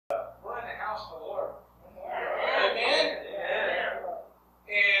house of the Lord. Amen? Amen.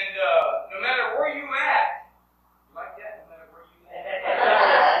 And no matter where you at, like that,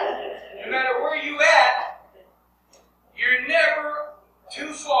 no matter where you at, you're never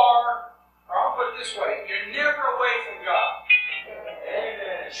too far, or I'll put it this way, you're never away from God.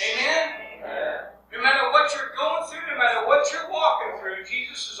 Amen? Amen? No matter what you're going through, no matter what you're walking through,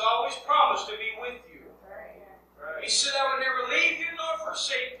 Jesus has always promised to be with you. He said, I would never leave you nor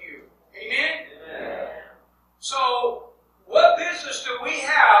forsake you. Amen? Amen. So, what business do we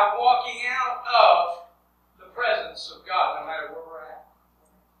have walking out of the presence of God, no matter where we're at?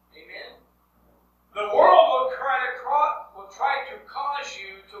 Amen? The world will try to cause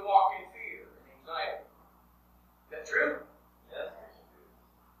you to walk in fear and anxiety. Is that true? Yes.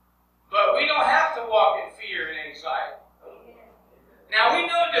 But we don't have to walk in fear and anxiety. Now, we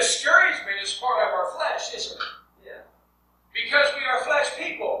know discouragement is part of our flesh, isn't it? Because we are flesh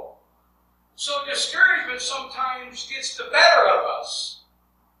people. So discouragement sometimes gets the better of us.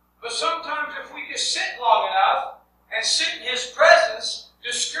 But sometimes if we just sit long enough and sit in His presence,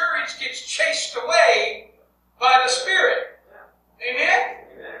 discouragement gets chased away by the Spirit. Amen?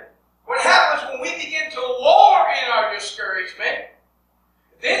 Amen? What happens when we begin to lower in our discouragement,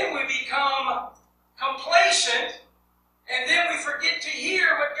 then we become complacent, and then we forget to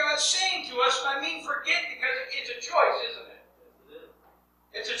hear what God's saying to us. And I mean forget because it's a choice, isn't it?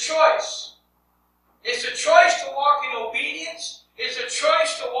 It's a choice. It's a choice to walk in obedience. It's a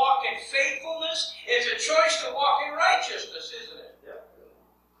choice to walk in faithfulness. It's a choice to walk in righteousness, isn't it? Yeah.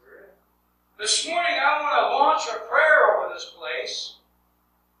 This morning I want to launch a prayer over this place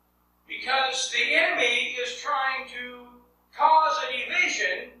because the enemy is trying to cause a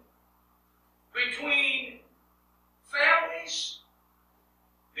division between families,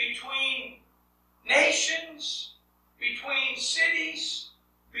 between nations, between cities,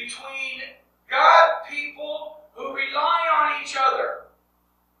 between God people who rely on each other.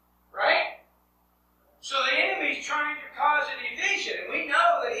 Right? So the enemy's trying to cause a division, and we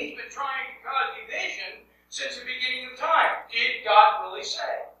know that he's been trying to cause division since the beginning of time. Did God really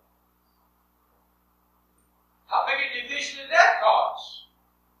say? How big a division did that cause?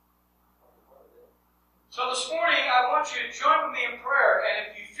 So this morning, I want you to join with me in prayer,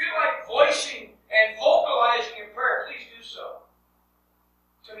 and if you feel like voicing and vocalizing your prayer, please do so.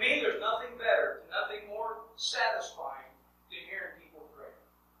 To me, there's nothing better, nothing more satisfying than hearing people pray.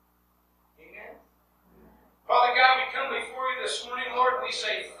 Amen? Father God, we come before you this morning, Lord, we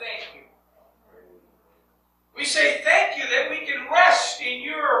say thank you. We say thank you that we can rest in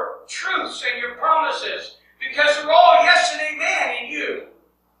your truths and your promises because they're all yes and amen in you.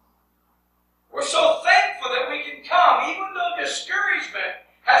 We're so thankful that we can come, even though discouragement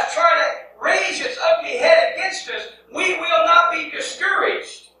has tried to raise its ugly head against us, we will not be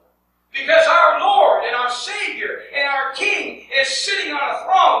discouraged. Because our Lord and our Savior and our King is sitting on a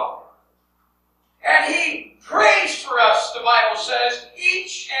throne. And He prays for us, the Bible says,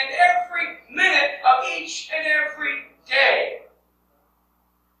 each and every minute of each and every day.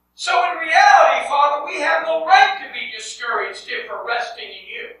 So in reality, Father, we have no right to be discouraged if we're resting in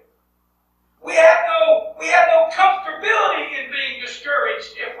you. We have no comfortability in being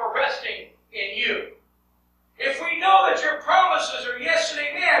discouraged if we're resting in you. If we know that your promises are yes and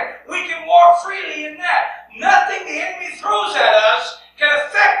amen, we can walk freely in that. Nothing the enemy throws at us can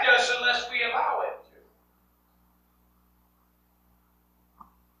affect us unless we allow it to.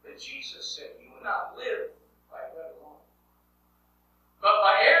 But Jesus said, you will not live by bread alone, but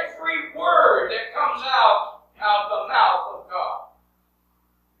by every word that comes out of the mouth of God.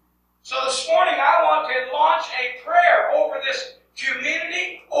 So this morning I want to launch a prayer over this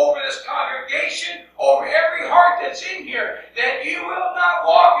community, over this congregation, over every heart that's in here, that you will not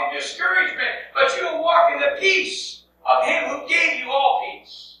walk in discouragement, but you will walk in the peace of Him who gave you all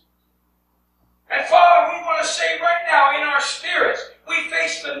peace. And Father, we want to say right now in our spirits, we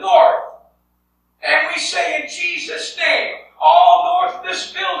face the north, and we say in Jesus' name, all north of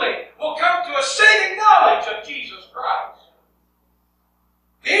this building will come to a saving knowledge of Jesus Christ.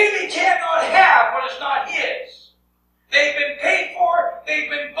 The enemy cannot have what is not his. They've been paid for, they've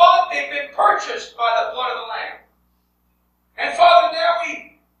been bought, they've been purchased by the blood of the Lamb. And Father, now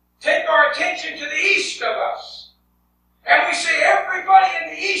we take our attention to the east of us. And we say everybody in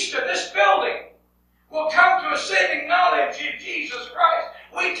the east of this building will come to a saving knowledge of Jesus Christ.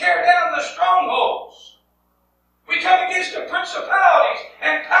 We tear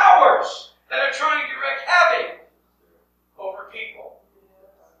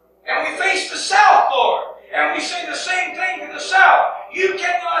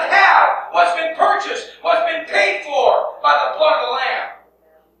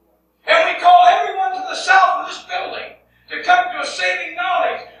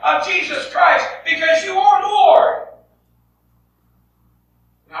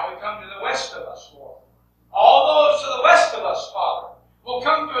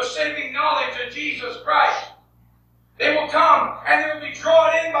saving knowledge of Jesus Christ. They will come and they will be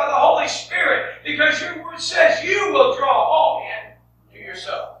drawn in by the Holy Spirit, because your word says you will draw all men to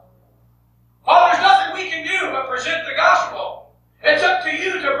yourself. Father, there's nothing we can do but present the gospel. It's up to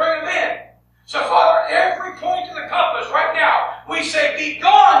you to bring them in. So, Father, every point of the compass right now, we say, be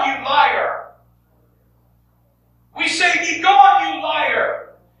gone, you liar. We say, be gone, you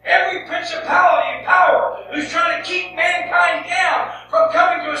liar. Every principality and power who's trying to keep mankind down from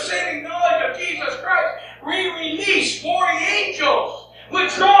coming to a saving knowledge of Jesus Christ, we release warring angels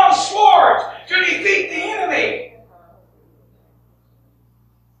with drawn swords to defeat the enemy.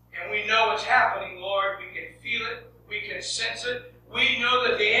 And we know what's happening, Lord. We can feel it. We can sense it. We know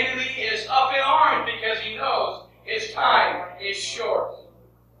that the enemy is up in arms because he knows his time is short.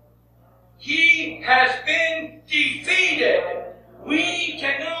 He has been defeated. We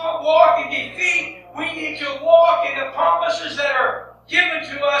cannot walk in defeat. We need to walk in the promises that are given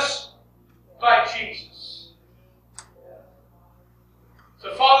to us by Jesus.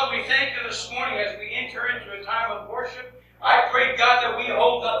 So, Father, we thank you this morning as we enter into a time of worship. I pray, God, that we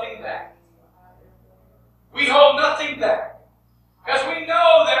hold nothing back. We hold nothing back. Because we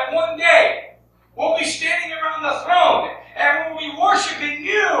know that one day we'll be standing around the throne and we'll be worshiping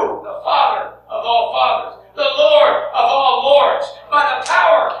you, the Father of all fathers, the Lord of all lords, by the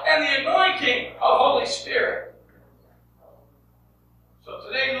power and the anointing of Holy Spirit. So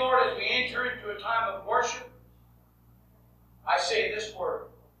today, Lord, as we enter into a time of worship, I say this word: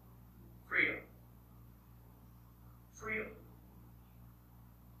 freedom. Freedom.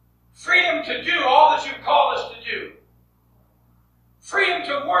 Freedom to do all that you've called us to do. Freedom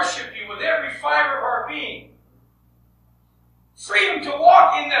to worship you with every fiber of our being. Freedom to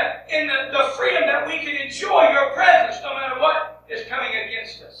walk in the freedom that we can enjoy your presence no matter what is coming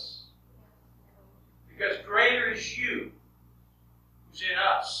against us. Because greater is you who's in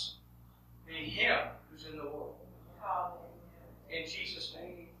us than him who's in the world. In Jesus'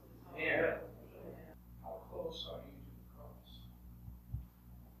 name. Amen. How close are you to the cross?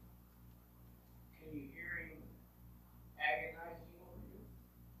 Can you hear him agonizing over you?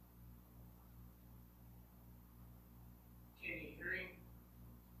 Can you hear him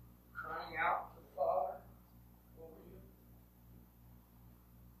crying out to the Father over you?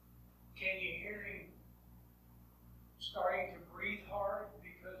 Can you hear him starting to breathe hard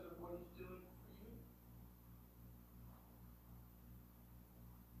because of what he's doing for you?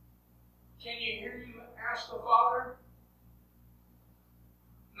 Can you hear him ask the Father,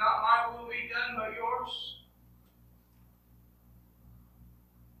 not my will be done, but yours?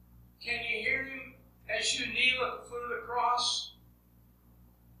 Can you hear him as you kneel at the foot of the cross?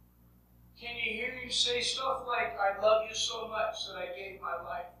 Can you hear him say stuff like, I love you so much that I gave my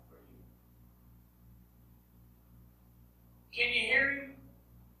life for you? Can you hear him?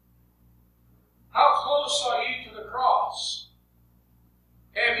 How close are you to the cross?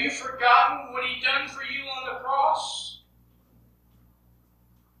 Have you forgotten what he done for you on the cross?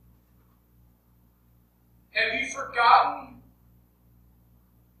 Have you forgotten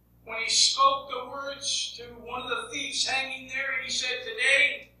when he spoke the words to one of the thieves hanging there and he said,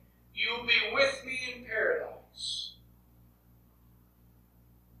 today you'll be with me in paradise?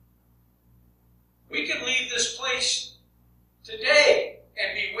 We can leave this place today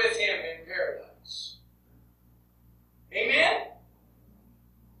and be with him in paradise. Amen?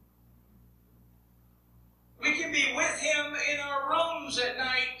 We can be with him in our rooms at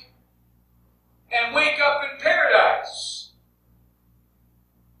night and wake up in paradise,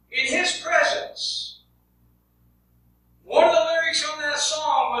 in his presence. One of the lyrics on that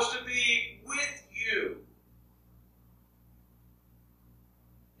song was to be with you.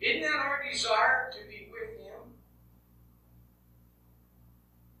 Isn't that our desire, to be with him?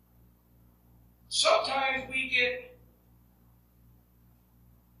 Sometimes we get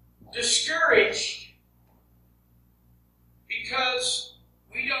discouraged because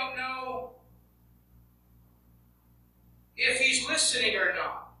we don't know if he's listening or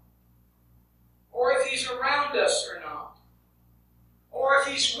not, or if he's around us or not, or if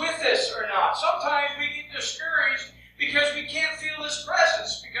he's with us or not. Sometimes we get discouraged because we can't feel his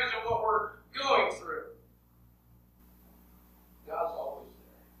presence because of what we're going through. God's always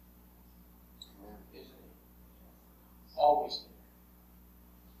there, isn't he? Always there.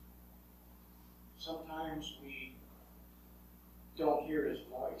 Sometimes we don't hear his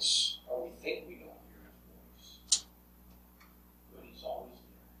voice, or we think we don't hear his voice, but he's always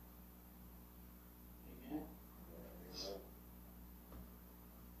there. Amen?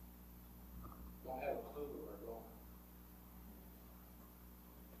 Don't have a clue where we're going.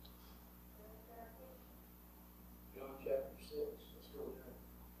 John chapter 6, let's go there.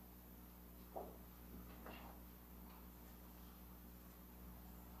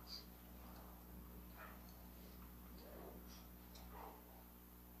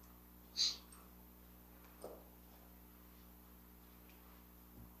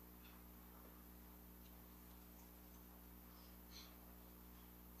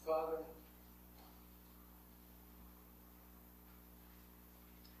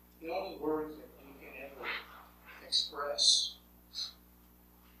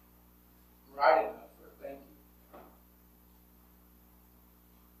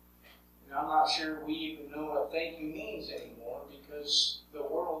 sure we even know what thank you means anymore, because the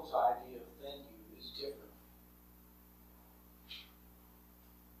world's idea of thank you is different.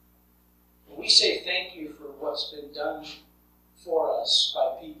 When we say thank you for what's been done for us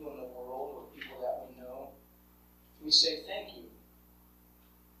by people in the world or people that we know, we say thank you.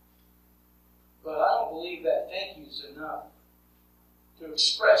 But I don't believe that thank you is enough to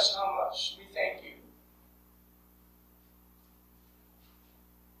express how much we thank you.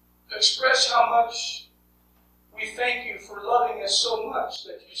 To express how much we thank you for loving us so much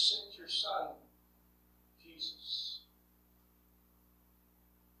that you sent your Son, Jesus.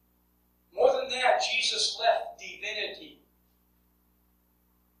 More than that, Jesus left divinity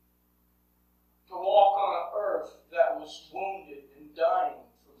to walk on an earth that was wounded and dying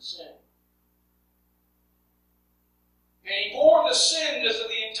from sin. And he bore the sins of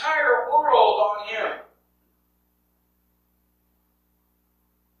the entire world on him.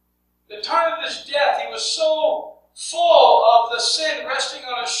 The time of his death, he was so full of the sin resting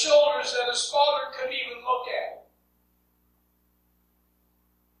on his shoulders that his Father couldn't even look at him.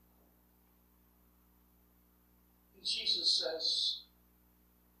 And Jesus says,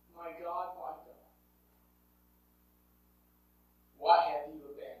 my God, why have you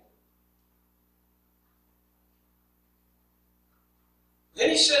abandoned me? Then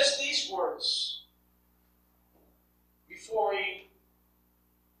he says these words before he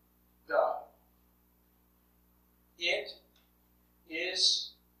died. It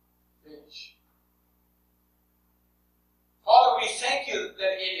is finished. Father, we thank you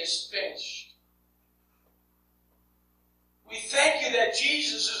that it is finished. We thank you that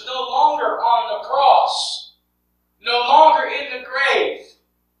Jesus is no longer on the cross, no longer in the grave,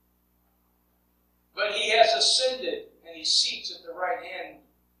 but he has ascended and he seats at the right hand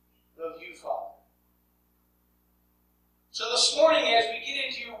of you, Father. So this morning, as we get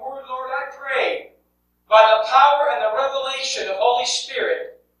into your word, Lord, I pray by the power and the revelation of Holy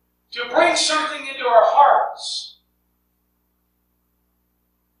Spirit to bring something into our hearts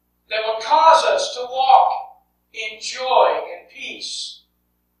that will cause us to walk in joy and peace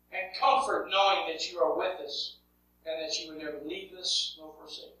and comfort, knowing that you are with us and that you will never leave us nor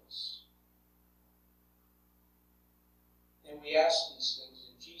forsake us. And we ask these things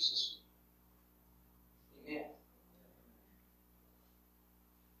in Jesus' name. Amen.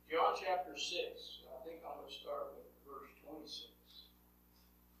 John chapter 6, I think I'm going to start with verse 26.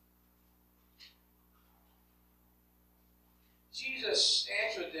 Jesus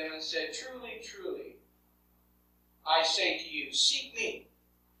answered them and said, truly, truly, I say to you, seek me.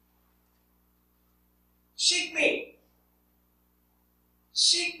 Seek me.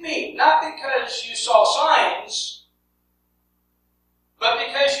 Seek me, not because you saw signs, but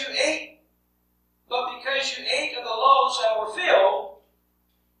because you ate of the loaves and were filled.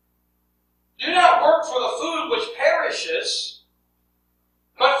 Do not work for the food which perishes,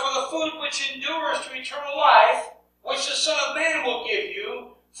 but for the food which endures to eternal life, which the Son of Man will give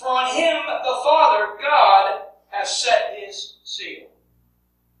you, for on him the Father, God, has set his seal.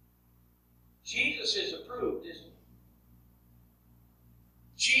 Jesus is approved, isn't he?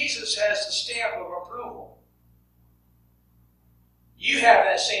 Jesus has the stamp of approval. You have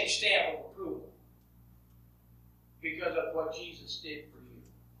that same stamp of approval because of what Jesus did for you.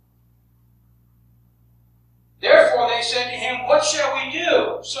 Therefore they said to him, what shall we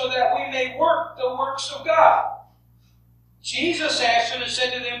do so that we may work the works of God? Jesus answered and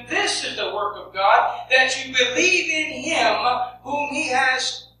said to them, this is the work of God, that you believe in him whom he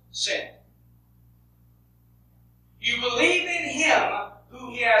has sent. You believe in him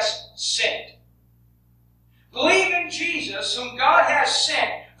who he has sent. Believe in Jesus whom God has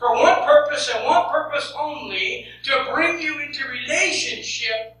sent for one purpose and one purpose only, to bring you into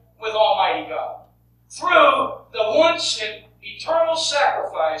relationship with Almighty God through the once and eternal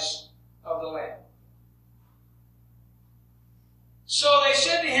sacrifice of the Lamb. So they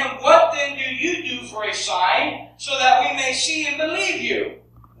said to him, what then do you do for a sign, so that we may see and believe you?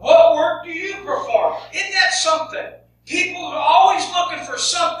 What work do you perform? Isn't that something? People are always looking for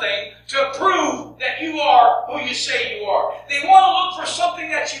something to prove that you are who you say you are. They want to look for something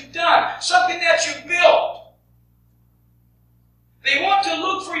that you've done, something that you've built. They want to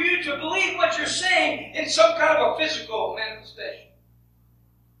look for you to believe what you're saying in some kind of a physical manifestation.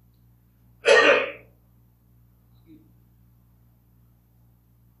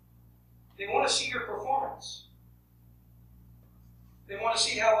 They want to see your performance. They want to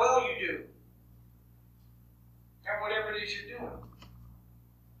see how well you do at whatever it is you're doing.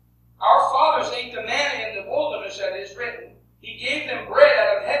 Our fathers ate the manna in the wilderness, that is written. He gave them bread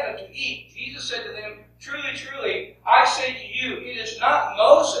out of heaven to eat. Jesus said to them, truly, truly, I say to you, it is not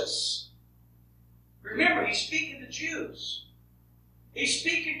Moses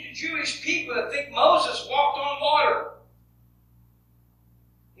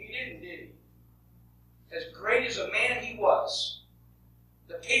He didn't, did he? As great as a man he was,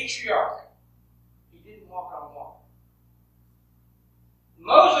 the patriarch, he didn't walk on water.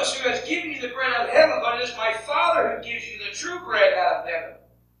 Moses, who has given you the bread of heaven, but it is my Father who gives you the true bread out of heaven.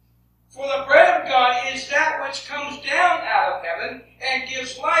 For the bread of God is that which comes down out of heaven and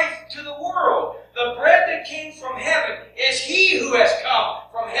gives life to the world. The bread that came from heaven is he who has come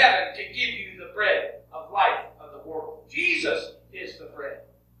from heaven to give you the bread of life of the world. Jesus is the bread.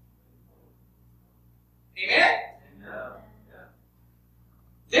 Amen? Yeah.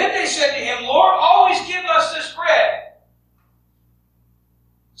 Then they said to him, Lord, always give us this bread.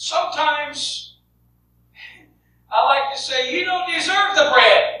 Sometimes I like to say, you don't deserve the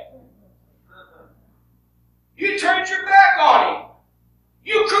bread. You turned your back on him.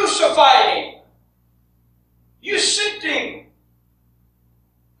 You crucified him. You sent him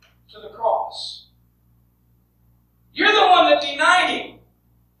to the cross. You're the one that denied him.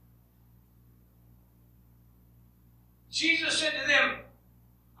 Jesus said to them,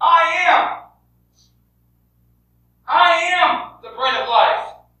 I am the bread of life.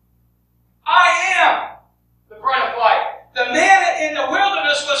 I am the bread of life. The man in the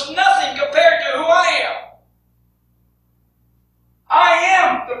wilderness was nothing compared to who I am. I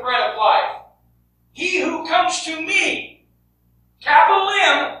am the bread of life. He who comes to me, capital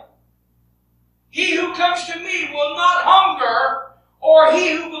M, he who comes to me will not hunger, or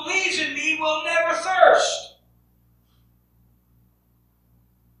he who believes in me will never thirst.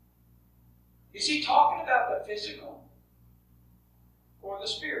 Is he talking about the physical or the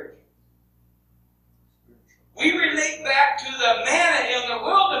spiritual? We relate back to the manna in the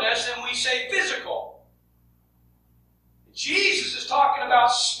wilderness and we say physical. Jesus is talking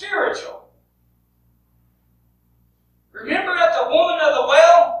about spiritual. Remember at the woman of the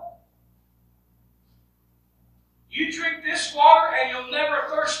well? You drink this water and you'll never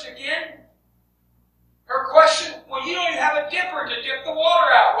thirst again? Her question, well, you don't even have a dipper to dip the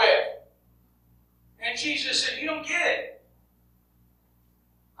water out with. And Jesus said, you don't get it.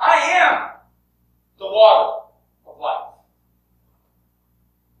 I am the water of life.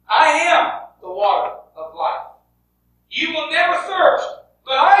 I am the water of life. You will never thirst.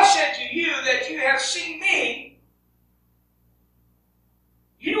 But I said to you that you have seen me.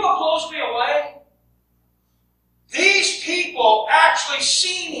 You know what blows me away? These people actually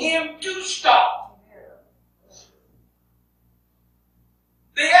seen him do stuff.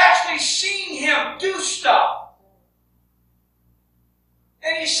 They actually seen him do stuff.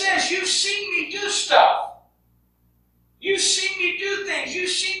 And he says, you've seen me do stuff. You've seen me do things.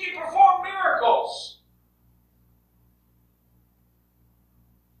 You've seen me perform miracles.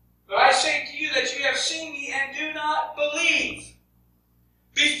 But I say to you that you have seen me and do not believe.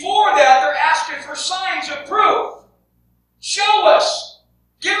 Before that, they're asking for signs of proof. Show us.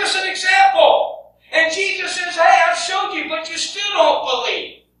 Give us an example. And Jesus says, hey, I've showed you, but you still don't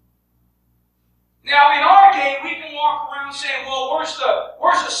believe. Now, in our day, we can walk around saying, well,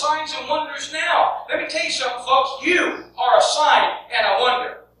 where's the signs and wonders now? Let me tell you something, folks. You are a sign and a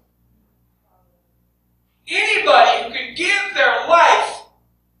wonder. Anybody who can give their life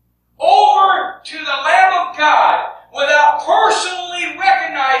over to the Lamb of God without personally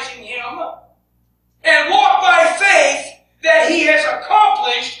recognizing him and walk by faith that he has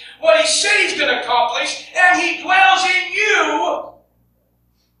accomplished what he said he's going to accomplish, and he dwells in you.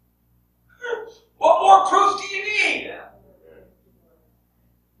 What more proof do you need?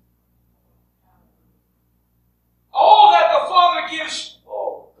 All that the Father gives,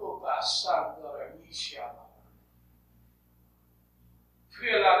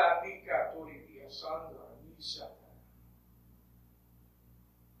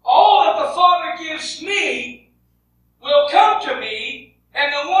 all that the Father gives me will come to me,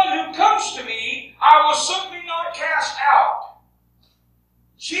 and the one who comes to me, I will certainly not cast out.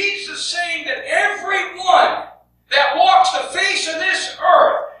 Jesus is saying that everyone that walks the face of this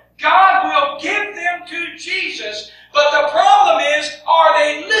earth, God will give them to Jesus. But the problem is, are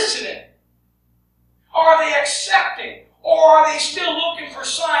they listening? Are they accepting? Or are they still looking for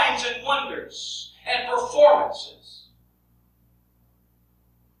signs and wonders and performances?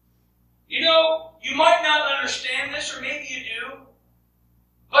 You know, you might not understand this, or maybe you do.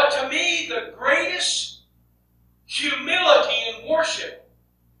 But to me, the greatest humility in worship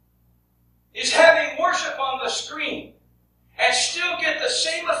is having worship on the screen and still get the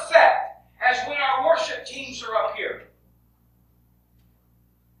same effect as when our worship teams are up here.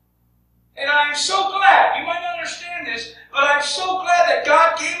 And I'm so glad, you might not understand this, but I'm so glad that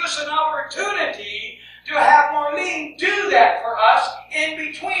God gave us an opportunity to have Marlene do that for us in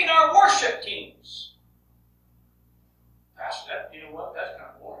between our worship teams. Pastor, you know what? That's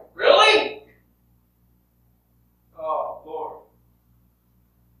kind of boring.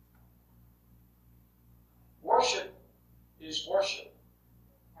 is worship.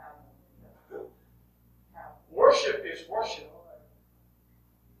 Worship is worship.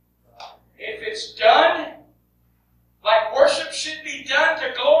 If it's done like worship should be done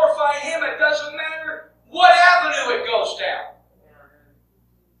to glorify Him, it doesn't matter what avenue it goes down.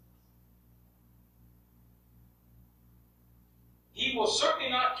 He will certainly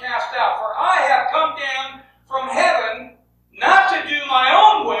not cast out. For I have come down from heaven not to do my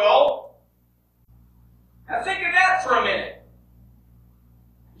own will. Now think of that for a minute.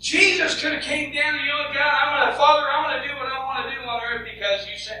 Jesus could have came down and, God, Father, I'm going to do what I want to do on earth because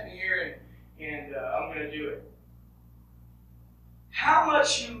you sent me here and I'm going to do it. How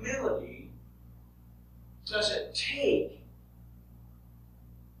much humility does it take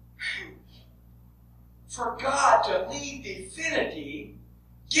for God to leave divinity,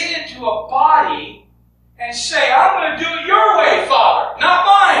 get into a body, and say, I'm going to do it your way, Father, not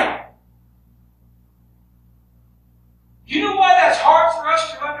mine? You know why that's hard for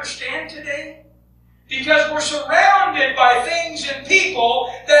us to understand today? Because we're surrounded by things and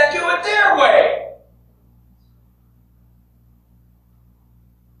people that do it their way.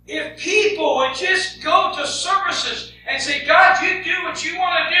 If people would just go to services and say, God, you do what you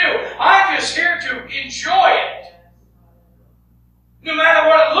want to do. I'm just here to enjoy it. No matter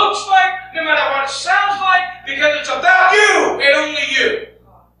what it looks like, no matter what it sounds like, because it's about you and only you.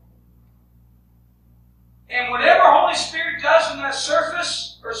 And whatever Holy Spirit does in that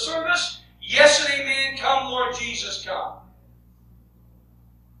service, yes and amen, come Lord Jesus, come.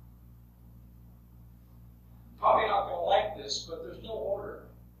 Probably not going to like this, but there's no order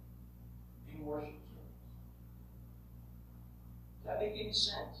in worship service. Does that make any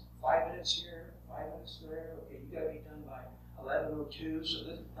sense? 5 minutes here, 5 minutes there. Okay, you got to be done by 11:02. So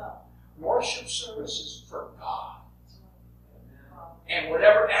this, no. Worship service is for God. And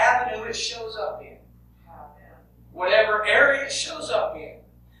whatever avenue it shows up in, whatever area it shows up in,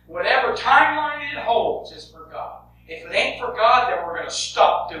 whatever timeline it holds is for God. If it ain't for God, then we're going to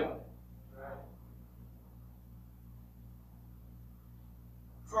stop doing it.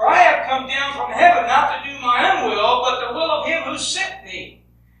 For I have come down from heaven not to do my own will, but the will of Him who sent me.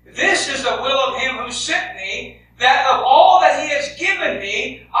 This is the will of Him who sent me, that of all that He has given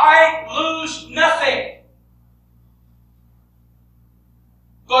me, I lose nothing,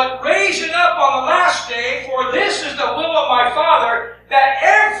 but raise it up on the last day, for this is the will of my Father, that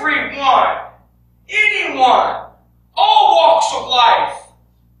everyone, anyone, all walks of life,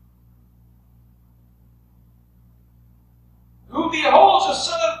 who beholds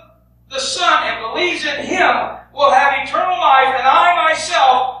the Son and believes in Him will have eternal life, and I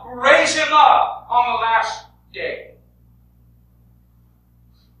myself raise him up on the last day.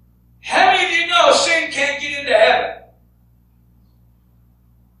 How many of you know sin can't get into heaven?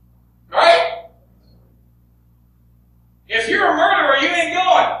 Right? If you're a murderer, you ain't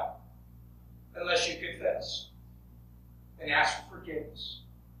going unless you confess and ask for forgiveness.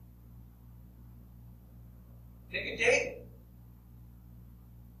 Think of David.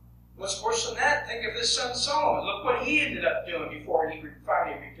 What's worse than that? Think of his son Solomon. Look what he ended up doing before he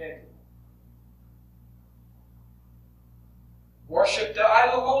finally repented. Worshipped the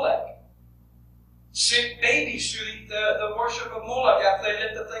idol Molech. Sent babies through the worship of Molech after they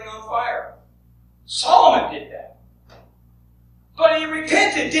lit the thing on fire. Solomon did that. But he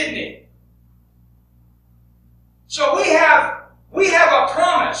repented, didn't he? So we have a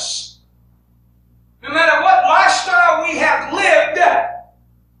promise. No matter what lifestyle we have lived,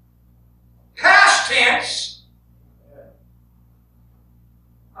 past tense.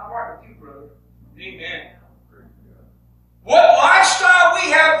 I'm right with you, brother. Amen. What lifestyle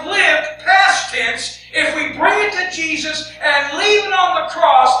we have lived, past tense, if we bring it to Jesus and leave it on the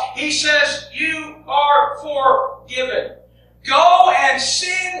cross, He says, you are forgiven. Go and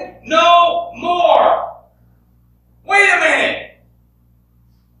sin no more. Wait a minute.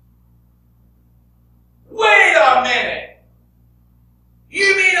 Wait a minute.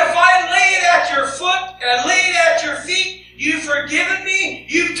 You mean if I lay it at your foot and lay it at your feet, you've forgiven me?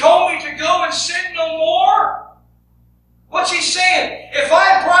 You've told me to go and sin no more? What's He saying? If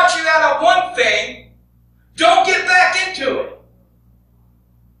I brought you out of one thing, don't get back into it.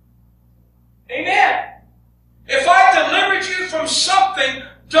 Amen. If I delivered you from something,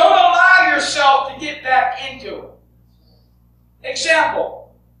 don't allow yourself to get back into it.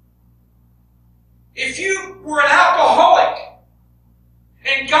 Example. If you were an alcoholic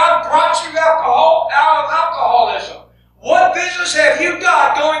and God brought you out of alcoholism, what business have you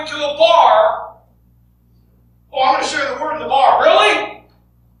got going to a bar? Oh, I'm going to share the word in the bar. Really?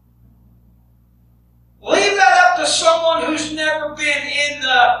 Leave that up to someone who's never been in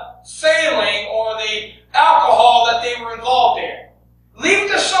the failing or the alcohol that they were involved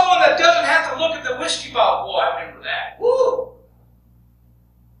whiskey bottle. Boy, I remember that. Woo!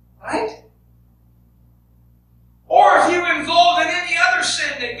 Right? Or if you were involved in any other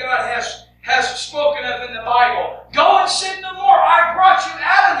sin that God has spoken of in the Bible, go and sin no more. I brought you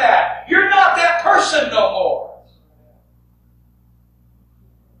out of that. You're not that person no more.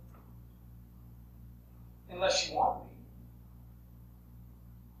 Unless you want to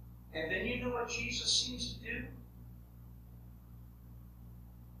be. And then you know what Jesus seems to do?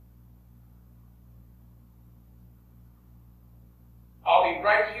 I'll be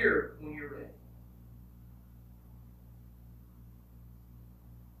right here when you're ready.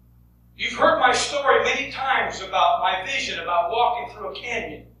 You've heard my story many times about my vision about walking through a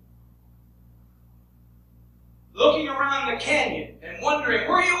canyon. Looking around the canyon and wondering,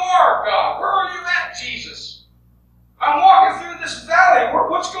 where you are, God? Where are you at, Jesus? I'm walking through this valley.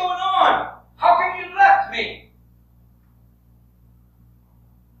 What's going on? How come you left me?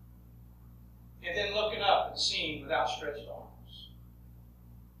 And then looking up and seeing with outstretched arms.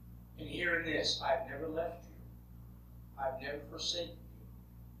 And hearing this, I've never left you. I've never forsaken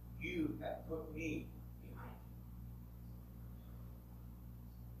you. You have put me behind you.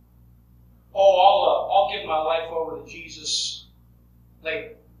 Oh, I'll give my life over to Jesus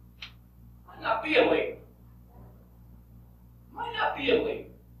later. Might not be a later. Might not be a later.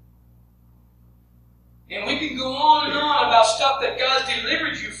 And we can go on and on about stuff that God's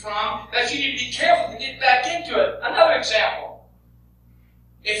delivered you from that you need to be careful to get back into it. Another example.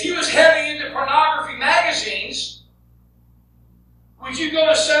 If you was heading into pornography magazines, would you go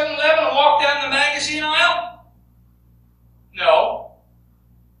to 7-Eleven and walk down the magazine aisle? No.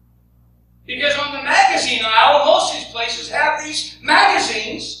 Because on the magazine aisle, most of these places have these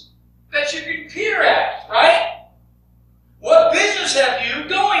magazines that you can peer at, right? What business have you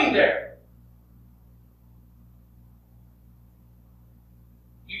going there?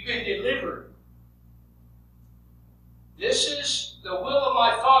 You've been delivered. This is the will of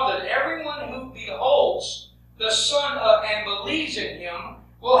my Father, that everyone who beholds the Son of and believes in him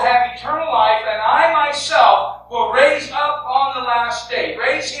will have eternal life, and I myself will raise up on the last day.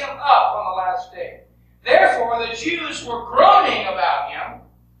 Raise him up on the last day. Therefore the Jews were grumbling about him,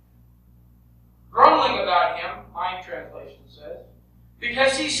 my translation says,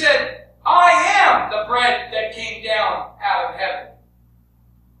 because he said, I am the bread that came down out of heaven.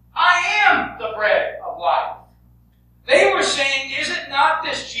 I am the bread of life. They were saying, is it not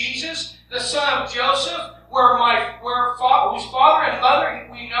this Jesus, the son of Joseph, whose father and mother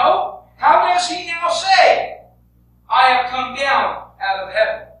we know? How does he now say, I have come down out of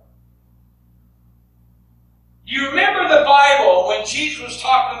heaven? You remember the Bible when Jesus was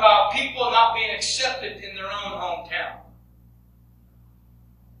talking about people not being accepted in their own hometown.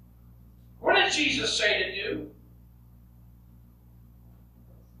 What did Jesus say to do?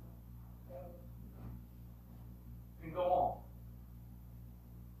 And go on.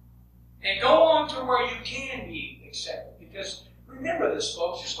 And go on to where you can be accepted. Because remember this,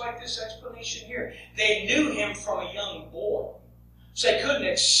 folks, just like this explanation here. They knew him from a young boy. So they couldn't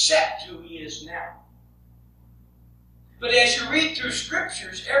accept who he is now. But as you read through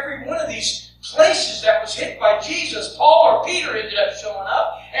scriptures, every one of these places that was hit by Jesus, Paul or Peter ended up showing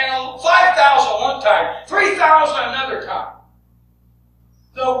up, and 5,000 one time, 3,000 another time.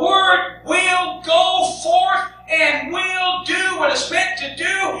 The word will go forth and will do what it's meant to do.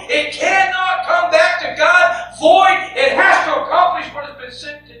 It cannot come back to God void. It has to accomplish what it's been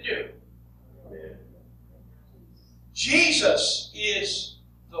sent to do. Jesus is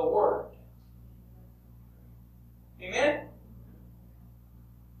the Word. Amen?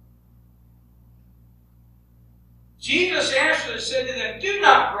 Jesus answered and said to them, do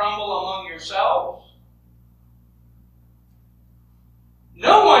not grumble among yourselves.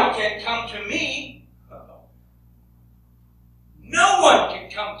 No one can come to me. No one can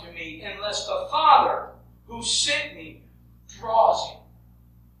come to me unless the Father who sent me draws him.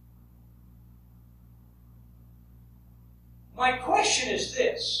 My question is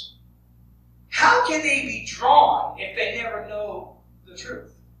this. How can they be drawn if they never know the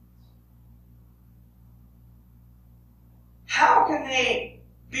truth? How can they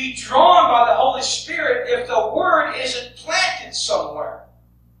be drawn by the Holy Spirit if the Word isn't planted somewhere?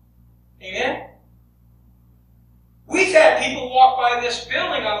 Amen? We've had people walk by this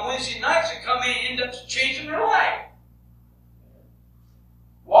building on Wednesday nights and come in and end up changing their life.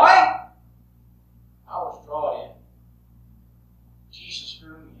 Why? I was drawn in. Jesus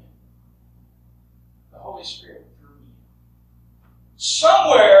drew me in. The Holy Spirit drew me in.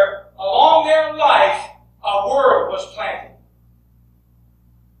 Somewhere along their life, a word was planted.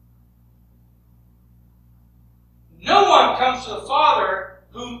 No one comes to the Father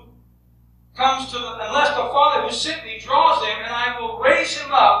who comes to who sent me draws them, and I will raise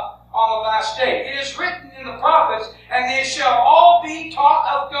him up on the last day. It is written in the prophets, and they shall all be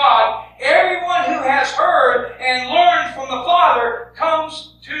taught of God. Everyone who has heard and learned from the Father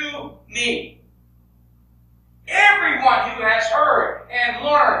comes to me. Everyone who has heard and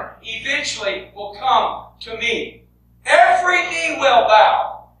learned eventually will come to me. Every knee will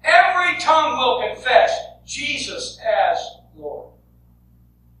bow. Every tongue will confess Jesus as Lord.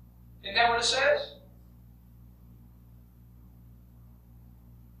 Isn't that what it says?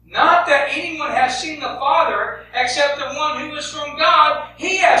 Not that anyone has seen the Father except the one who is from God.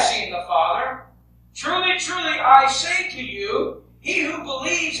 He has seen the Father. Truly, truly, I say to you, he who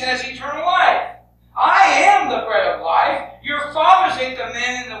believes has eternal life. I am the bread of life. Your fathers ate the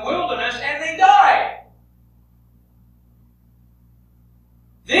manna in the wilderness, and they died.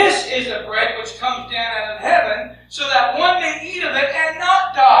 This is the bread which comes down out of heaven, so that one may eat of it and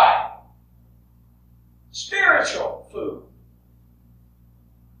not die. Spiritual food.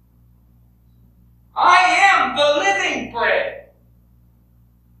 I am the living bread.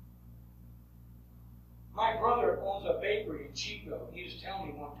 My brother owns a bakery in Chico. He was telling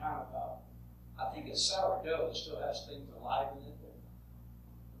me one time about, I think it's sourdough that still has things alive in it.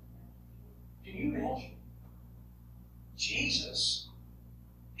 Can you imagine? Jesus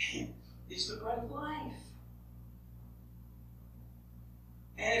is the bread of life.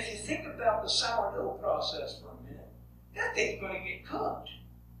 And if you think about the sourdough process for a minute, that thing's going to get cooked.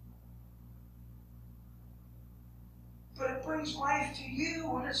 But it brings life to you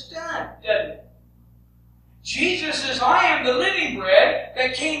when it's done, doesn't it? Jesus says, I am the living bread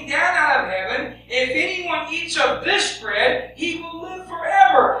that came down out of heaven. If anyone eats of this bread, he will live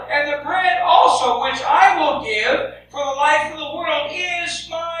forever. And the bread also which I will give for the life of the world is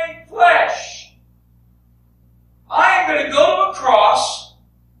my flesh. I am going to go to a cross.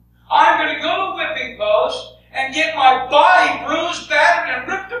 I'm going to go to a whipping post and get my body bruised, battered, and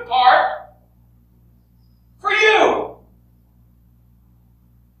ripped apart for you.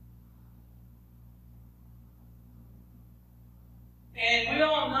 And we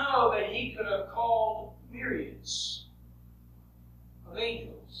all know that he could have called myriads of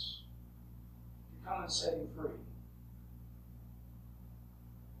angels to come and set him free.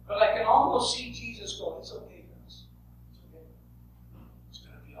 But I can almost see Jesus going, it's okay, guys. It's okay. It's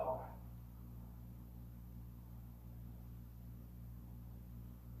going to be all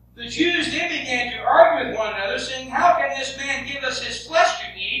right. The Jews then began to argue with one another, saying, how can this man give us his flesh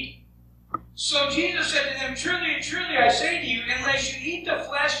to eat? So Jesus said to them, truly, truly, I say to you, unless you eat the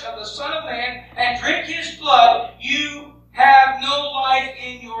flesh of the Son of Man and drink his blood, you have no life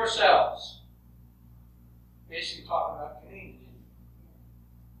in yourselves. Basically talking about communion.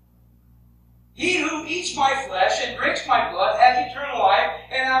 He who eats my flesh and drinks my blood has eternal life,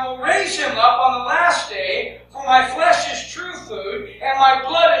 and I will raise him up on the last day, for my flesh is true food, and my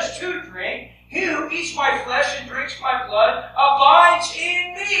blood is true drink. He who eats my flesh and drinks my blood abides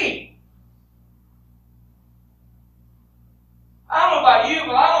in me. I don't know about you,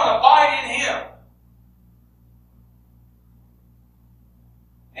 but I want to abide in him.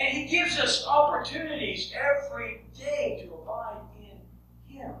 And he gives us opportunities every day to abide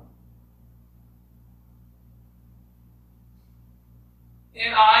in him.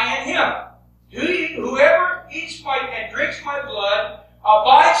 And I in him. Whoever eats my and drinks my blood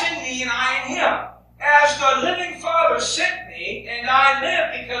abides in me, and I in him. As the living Father sent me, and I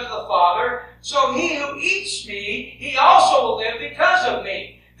live because of the Father, so he who eats me, he also will live because of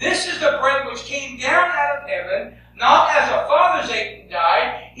me. This is the bread which came down out of heaven, not as the fathers ate and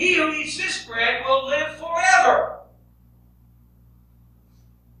died. He who eats this bread will live forever.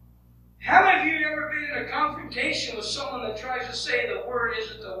 How many of you have ever been in a confrontation with someone that tries to say the word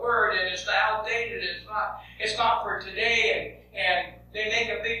isn't the word, and it's outdated, it's not for today, and they make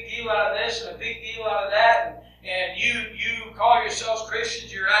a big deal out of this and a big deal out of that, and you call yourselves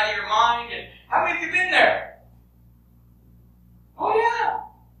Christians, you're out of your mind, and how many of you been there? Oh yeah.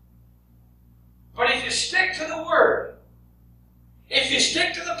 But if you stick to the Word, if you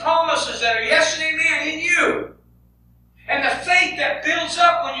stick to the promises that are yes and amen in you, and the faith that builds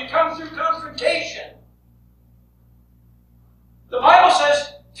up when you come through confrontation, the Bible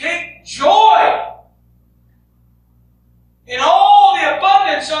says, take joy in all the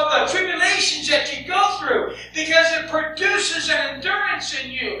abundance of the tribulations that you go through, because it produces an endurance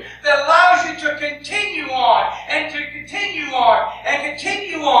in you that allows you to continue on and to continue on and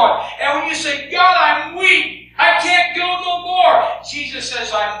continue on. And when you say, God, I'm weak, I can't go no more, Jesus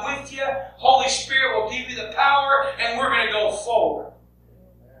says, I'm with you. Holy Spirit will give you the power, and we're going to go forward.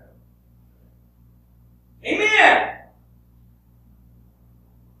 Amen.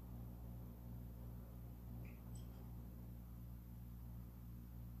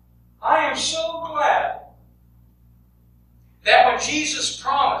 am so glad that when Jesus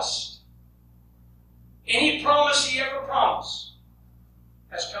promised, any promise He ever promised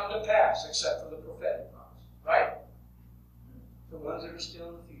has come to pass except for the prophetic promise. Right? The ones that are still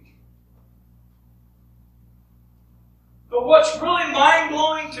in the future. But what's really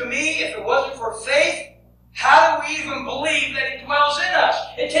mind-blowing to me, if it wasn't for faith, how do we even believe that He dwells in us?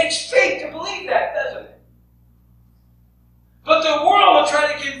 It takes faith to believe that, doesn't it? But the world will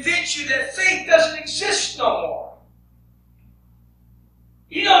try to convince you that faith doesn't exist no more.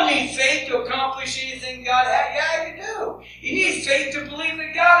 You don't need faith to accomplish anything God had. Yeah, you do. You need faith to believe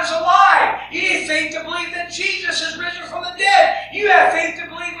that God is alive. You need faith to believe that Jesus is risen from the dead. You have faith to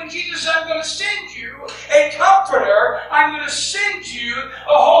believe when Jesus said, I'm going to send you a comforter. I'm going to send you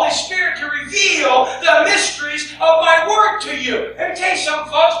a Holy Spirit to reveal the mysteries of my word to you. Let me tell you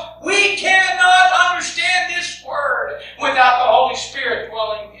something, folks. We cannot understand this word without the Holy Spirit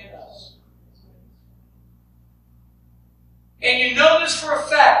dwelling in us. And you know this for a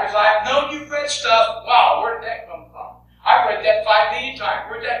fact, because I know you've read stuff. Wow, where did that come from? I've read that 5 million times.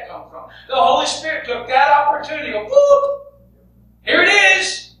 Where did that come from? The Holy Spirit took that opportunity to go, whoop! Here it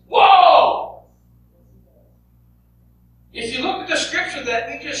is! Whoa! If you look at the scripture that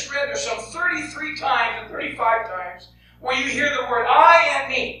we just read, there's some 33 times and 35 times where you hear the word I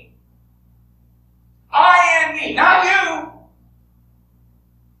and me. I and me. Not you.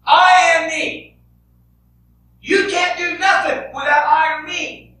 I and me. You can't do nothing without I or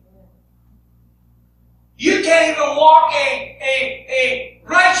me. You can't even walk a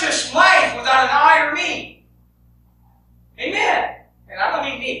righteous life without an I or me. Amen. And I don't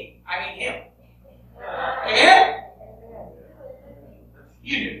mean me. I mean Him. Amen?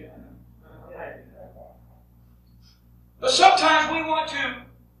 You do that. But sometimes we want to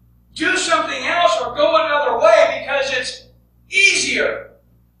do something else or go another way because it's easier.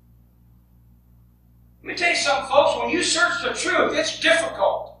 Let me tell you something, folks. When you search the truth, it's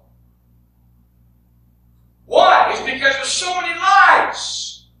difficult. Why? It's because there's so many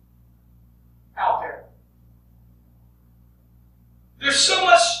lies out there. There's so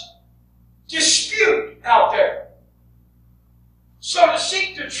much dispute out there. So to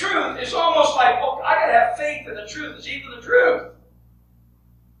seek the truth is almost like, well, I got to have faith that the truth is even the truth.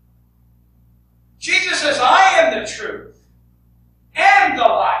 Jesus says, I am the truth and the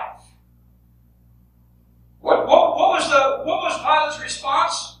life. What was Pilate's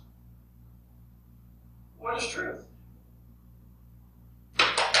response? What is truth?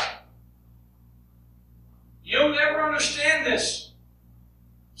 You'll never understand this,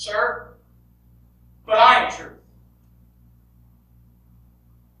 sir, but I am truth.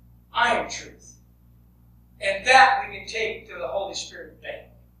 I am truth. And that we can take to the Holy Spirit bank.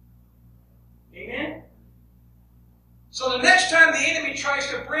 Amen? So the next time the enemy tries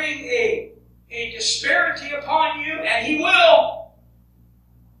to bring a disparity upon you, and he will.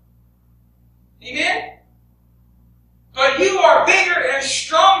 Amen? But you are bigger and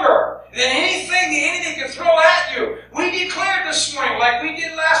stronger than anything the enemy can throw at you. We declared this morning, like we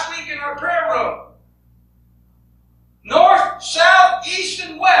did last week in our prayer room. North, south, east,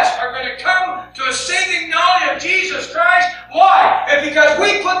 and west are going to come to a saving knowledge of Jesus Christ. Why? And because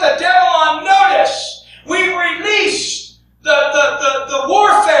we put the devil on notice. We release the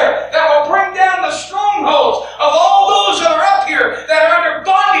warfare that will bring down the strongholds of all those that are up here that are under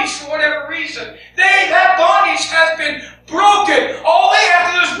bondage for whatever reason. That bondage has been broken. All they have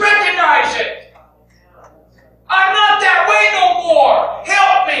to do is recognize it. I'm not that way no more.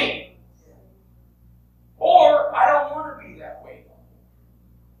 Help me. Or I don't want to be that way no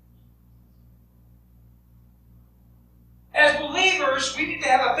more. As believers, we need to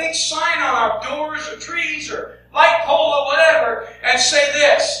have a big sign on our doors or trees or light pole or whatever, and say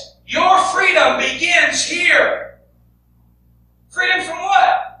this: your freedom begins here. Freedom from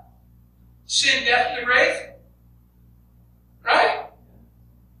what? Sin, death, and the grave? Right?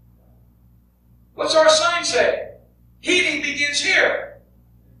 What's our sign say? Healing begins here.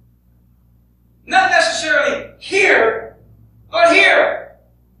 Not necessarily here, but here.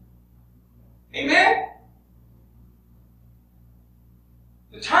 Amen?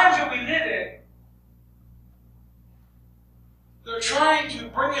 The times that we live in, they're trying to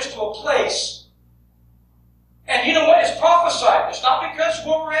bring us to a place. And you know what? It's prophesied. It's not because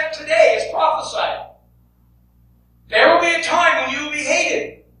where we're at today. It's prophesied. There will be a time when you will be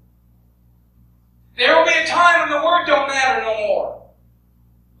hated. There will be a time when the word don't matter no more.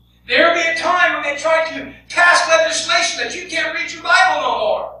 There will be a time when they try to pass legislation that you can't read your Bible no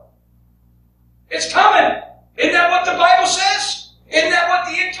more. It's coming. Isn't that what the Bible says? Isn't that what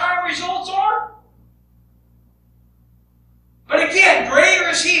the end time results are? But again, greater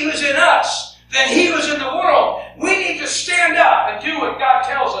is is he who's in us than he who's in the world. We need to stand up and do what God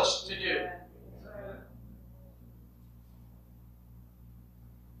tells us to do.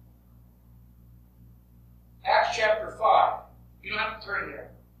 Acts chapter 5. You don't have to turn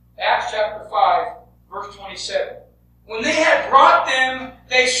there. Acts chapter 5, verse 27. When they had brought them,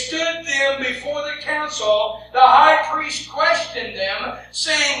 they stood them before the council. The high priest questioned them,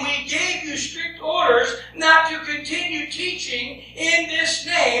 saying, we gave you strict orders not to continue teaching in this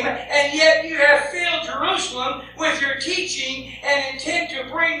name, and yet you have filled Jerusalem with your teaching and intend to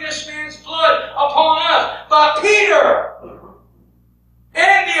bring this man's blood upon us. But Peter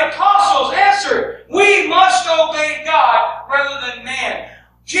and the apostles answered, we must obey God rather than man.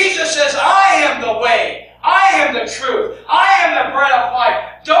 Jesus says, I am the way. I am the truth. I am the bread of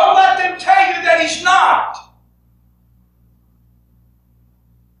life. Don't let them tell you that he's not.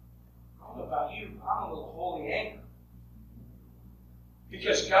 I don't know about you. I'm a little holy angry.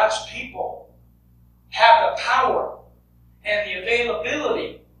 Because God's people have the power and the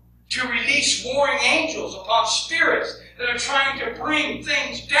availability to release warring angels upon spirits that are trying to bring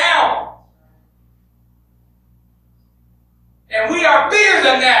things down. And we are bigger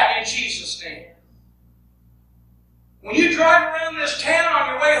than that in Jesus' name. When you drive around this town on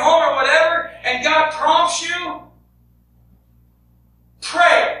your way home or whatever, and God prompts you,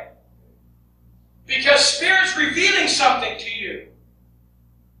 pray. Because Spirit's revealing something to you.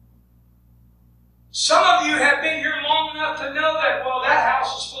 Some of you have been here long enough to know that, well, that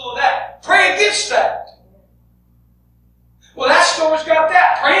house is full of that. Pray against that. Well, that store's got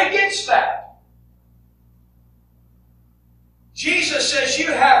that. Pray against that. Jesus says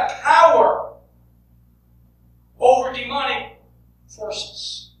you have power over demonic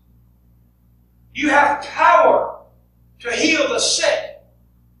forces. You have power to heal the sick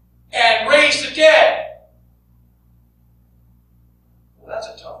and raise the dead. Well, that's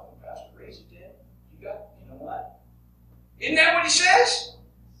a tough one, Pastor. Raise the dead. You know what? Isn't that what he says?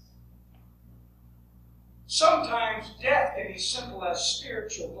 Sometimes death can be simple as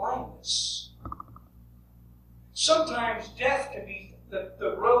spiritual blindness. Sometimes death can be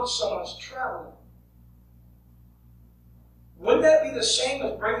the road someone's traveling. Wouldn't that be the same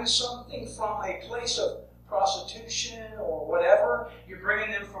as bringing something from a place of prostitution or whatever? You're bringing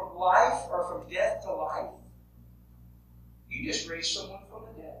them from life or from death to life. You just raised someone from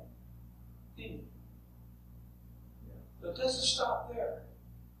the dead, didn't you? But it doesn't stop there.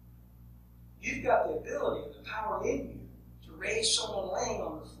 You've got the ability and the power in you to raise someone laying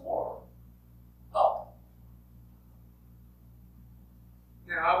on the floor up.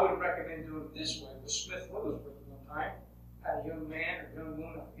 Now, I wouldn't recommend doing it this way. With Smith Wigglesworth one time, had a young man or young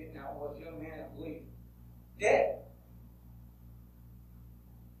woman, I forget now what, young man, I believe, dead.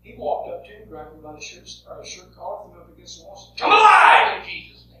 He walked up to him, grabbed him by the shirt collar, threw him up against the wall, and said, come alive in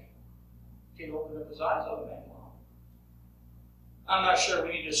Jesus' name. He opened up his eyes, oh man, wow. I'm not sure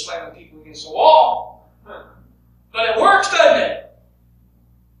we need to slam people against the wall, but it works, doesn't it?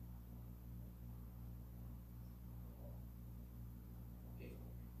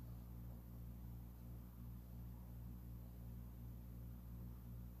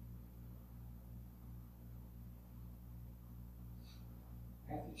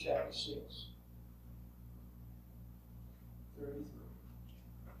 Matthew chapter 6, 33.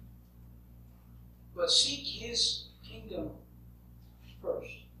 But seek his kingdom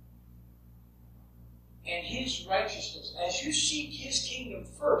first, and his righteousness. As you seek his kingdom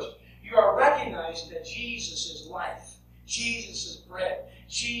first, you are recognizing that Jesus is life. Jesus is bread.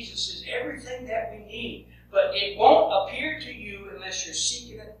 Jesus is everything that we need. But it won't appear to you unless you're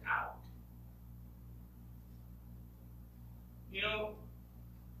seeking it out. You know,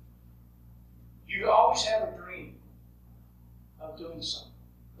 you always have a dream of doing something.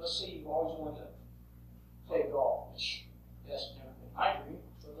 Let's say you've always wanted to play golf, which that's never been my dream,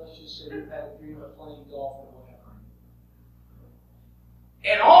 but let's just say you've had a dream of playing golf or whatever.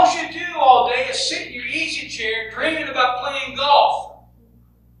 And all you do all day is sit in your easy chair dreaming about playing golf.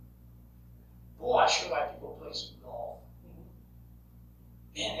 Boy, I sure like to go play some golf.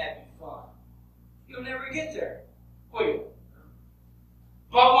 Man, that'd be fun. You'll never get there, will you?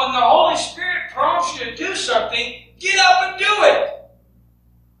 But when the Holy Spirit prompts you to do something, get up and do it.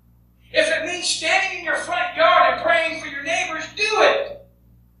 If it means standing in your front yard and praying for your neighbors, do it.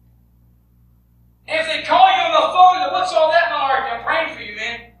 And if they call you on the phone, what's all that, Mark? I'm praying for you,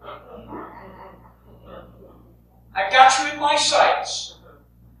 man. I got you in my sights.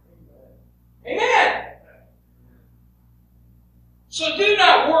 Amen. So do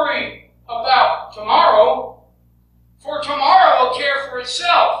not worry about tomorrow, for tomorrow will care for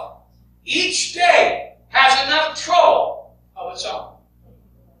itself. Each day has enough trouble of its own.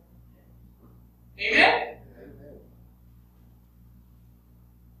 Amen?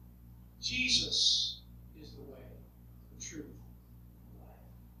 Jesus is the way, the truth, the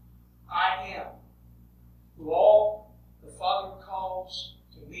life. I am who all the Father calls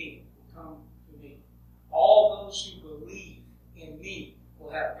to me will come to me. All those who believe in me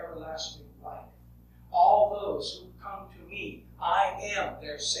will have everlasting life. All those who come to me, I am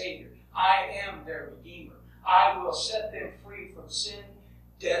their Savior. I am their Redeemer. I will set them free from sin,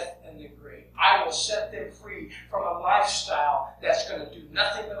 death, and the grave. I will set them free from a lifestyle that's going to do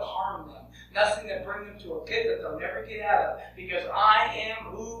nothing but harm them. Nothing that bring them to a pit that they'll never get out of. Because I am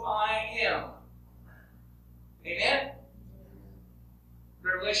who I am. Amen?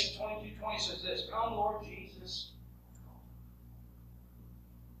 Revelation 22:20 says this, come Lord Jesus.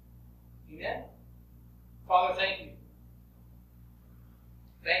 Amen? Father, thank you.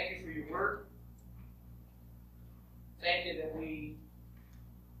 Thank you for your word. Thank you that we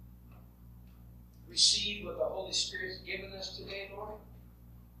receive what the Holy Spirit's given us today, Lord.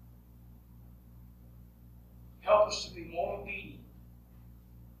 Help us to be more obedient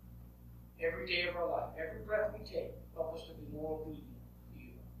every day of our life. Every breath we take, help us to be more obedient to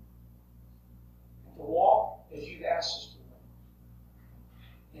you. And to walk as you've asked us to walk.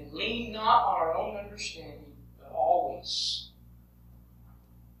 And lean not on our own understanding, but always